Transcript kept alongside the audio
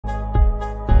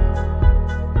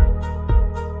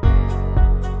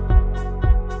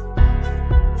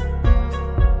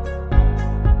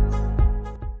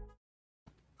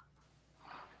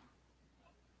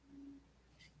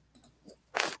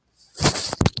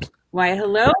Why,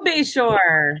 hello,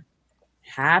 Bayshore.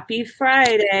 Happy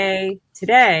Friday.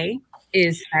 Today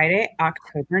is Friday,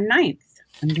 October 9th.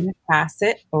 I'm going to pass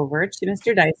it over to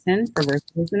Mr. Dyson for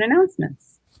birthdays and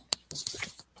announcements.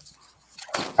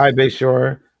 Hi,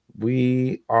 Bayshore.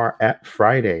 We are at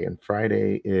Friday, and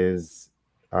Friday is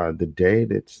the day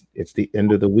it's the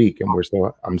end of the week, and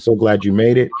I'm so glad you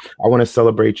made it. I want to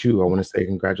celebrate you. I want to say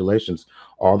congratulations.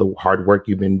 All the hard work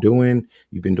you've been doing.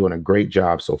 You've been doing a great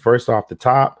job. So first off the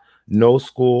top, no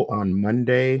school on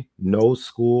Monday. No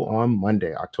school on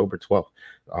Monday, October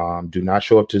 12th. Do not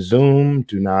show up to Zoom.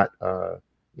 Do not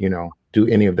do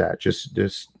any of that. Just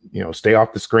stay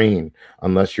off the screen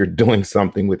unless you're doing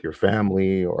something with your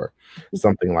family or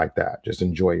something like that. Just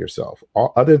enjoy yourself.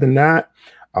 Other than that,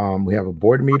 we have a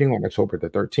board meeting on October the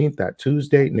 13th,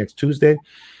 next Tuesday.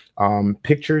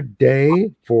 Picture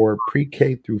day for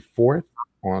pre-K through fourth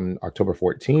on October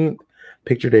 14th.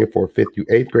 Picture day for fifth through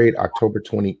eighth grade, October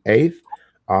 28th.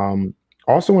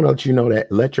 Also want to let you know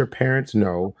that let your parents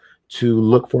know to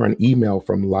look for an email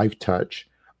from Life Touch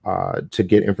to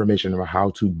get information about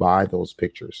how to buy those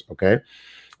pictures. Okay.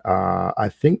 I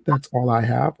think that's all I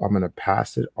have. I'm going to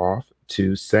pass it off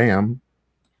to Sam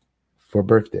for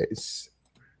birthdays.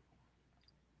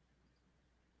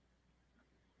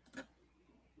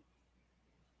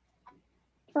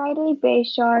 Friday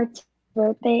Bayshore's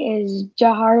birthday is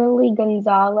Jaharli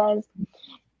Gonzalez.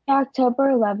 October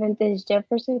 11th is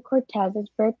Jefferson Cortez's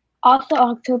birthday. Also,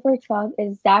 October 12th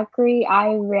is Zachary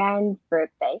Iran's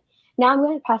birthday. Now I'm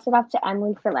going to pass it off to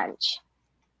Emily for lunch.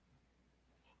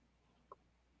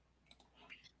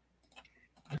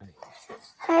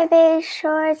 Hi,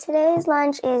 Bayshore. Today's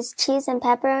lunch is cheese and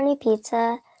pepperoni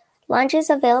pizza. Lunch is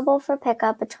available for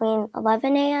pickup between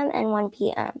 11 a.m. and 1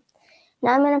 p.m.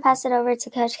 Now I'm going to pass it over to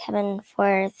Coach Kevin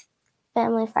for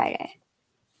Family Friday.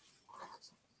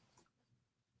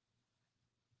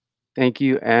 Thank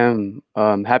you, Em.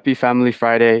 Happy Family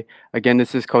Friday. Again,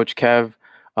 this is Coach Kev.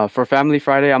 For Family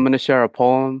Friday, I'm going to share a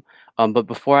poem. But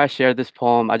before I share this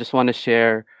poem, I just want to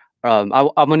share, I'm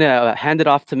going to hand it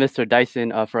off to Mr.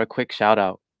 Dyson for a quick shout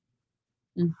out.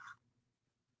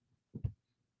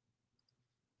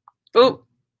 Oh,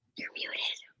 you're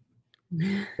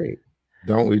muted. Hey,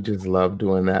 don't we just love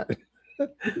doing that?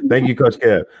 Thank you, Coach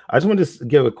Kev. I just want to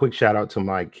give a quick shout out to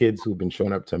my kids who've been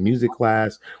showing up to music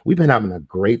class. We've been having a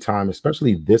great time,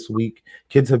 especially this week.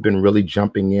 Kids have been really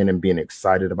jumping in and being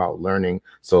excited about learning.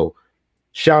 So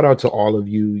shout out to all of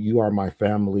you. You are my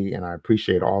family, and I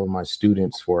appreciate all of my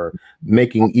students for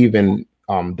making even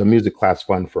the music class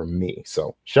fun for me.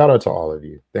 So shout out to all of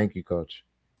you. Thank you, Coach.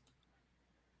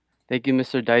 Thank you,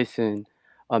 Mr. Dyson.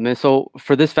 And so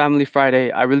for this Family Friday,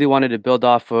 I really wanted to build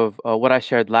off of what I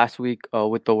shared last week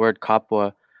with the word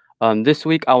kapwa. This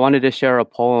week, I wanted to share a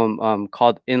poem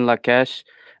called In Lakesh,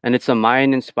 and it's a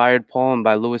Mayan-inspired poem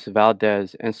by Luis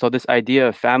Valdez. And so this idea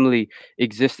of family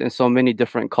exists in so many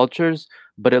different cultures,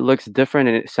 but it looks different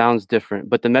and it sounds different,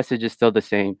 but the message is still the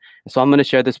same. And so I'm going to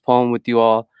share this poem with you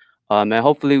all, and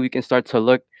hopefully we can start to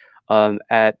look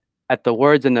at the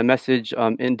words and the message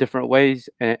in different ways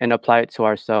and apply it to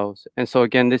ourselves. And so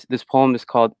again, this poem is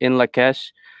called In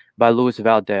Lakesh by Luis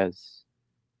Valdez.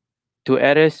 Tu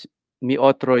eres mi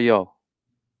otro yo.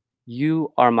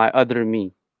 You are my other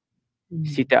me.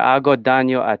 Si te hago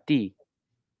daño a ti,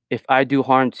 if I do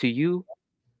harm to you,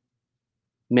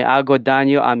 me hago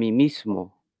daño a mí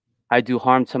mismo. I do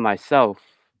harm to myself.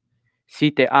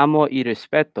 Si te amo y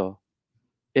respeto,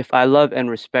 if I love and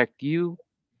respect you,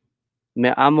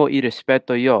 me amo y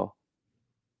respeto yo.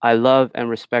 I love and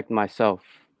respect myself.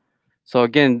 So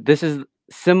again, this is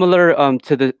similar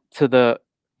to the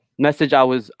message I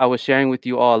was sharing with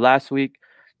you all last week,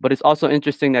 but it's also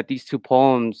interesting that these two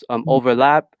poems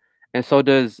overlap, and so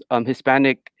does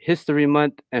Hispanic History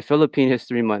Month and Philippine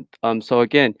History Month. So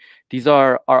again, these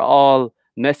are all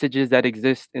messages that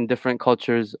exist in different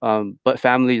cultures, but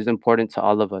family is important to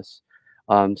all of us.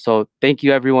 So thank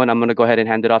you, everyone. I'm going to go ahead and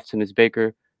hand it off to Ms.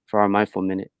 Baker for our Mindful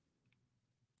Minute.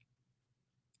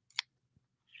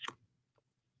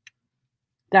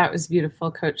 that was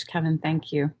beautiful, Coach Kevin.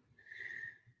 Thank you.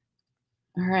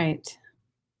 All right,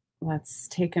 let's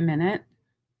take a minute.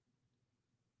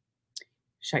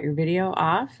 Shut your video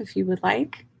off if you would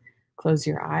like. Close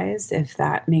your eyes if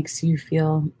that makes you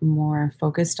feel more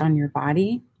focused on your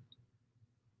body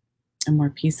and more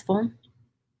peaceful.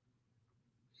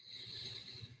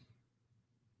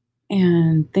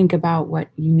 And think about what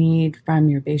you need from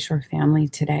your Bayshore family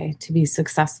today to be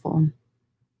successful.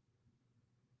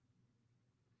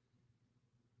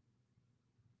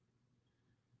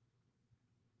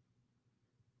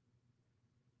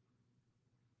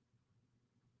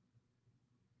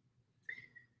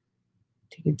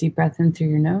 Take a deep breath in through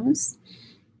your nose.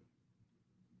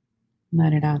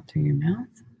 Let it out through your mouth.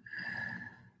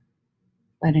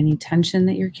 Let any tension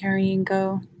that you're carrying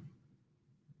go.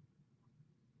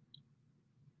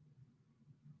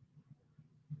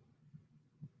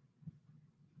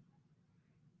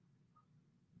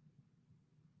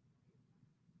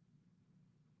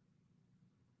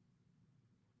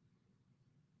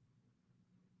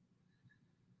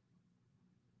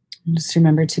 And just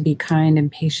remember to be kind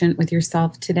and patient with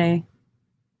yourself today.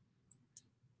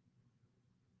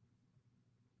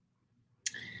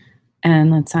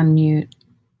 And let's unmute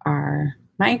our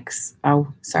mics.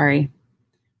 Oh, sorry.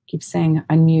 Keep saying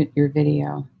unmute your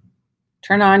video.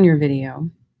 Turn on your video.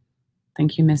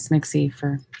 Thank you, Miss Mixie,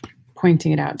 for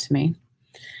pointing it out to me.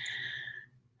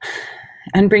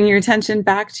 And bring your attention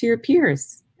back to your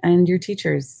peers and your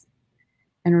teachers.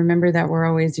 And remember that we're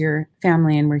always your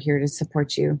family and we're here to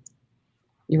support you.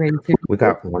 You ready to? We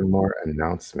got one more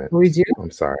announcement. We do?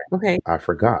 I'm sorry. Okay. I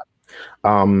forgot.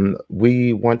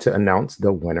 We want to announce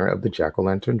the winner of the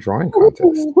Jack-o'-lantern drawing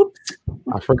contest.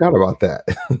 I forgot about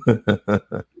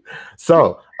that.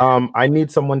 So I need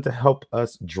someone to help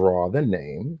us draw the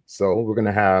name. So we're going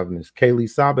to have Miss Kaylee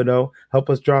Sabido help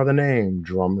us draw the name.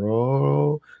 Drum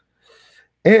roll.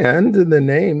 And the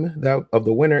name of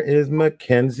the winner is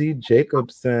Mackenzie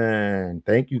Jacobson.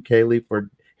 Thank you, Kaylee,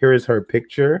 here is her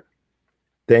picture.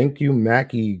 Thank you,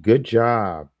 Mackie. Good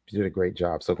job. You did a great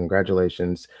job. So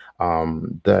congratulations.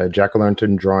 The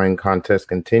Jack-o'-lantern drawing contest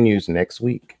continues next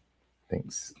week.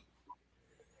 Thanks.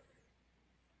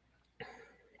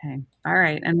 Okay. All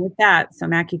right. And with that, so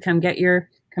Mackie, come get your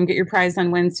prize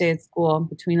on Wednesday at school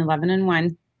between 11 and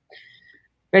 1.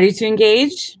 Ready to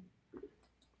engage?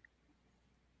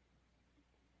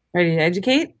 Ready to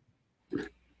educate?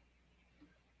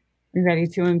 You ready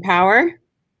to empower?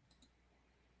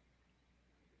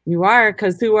 You are,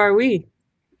 because who are we?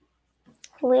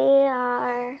 We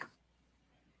are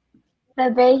the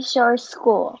Bayshore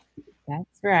School.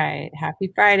 That's right.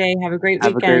 Happy Friday. Have a great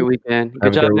weekend. Have a great weekend. Good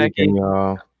Have job, a great Becky. weekend,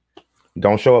 y'all.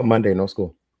 Don't show up Monday, no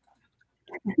school.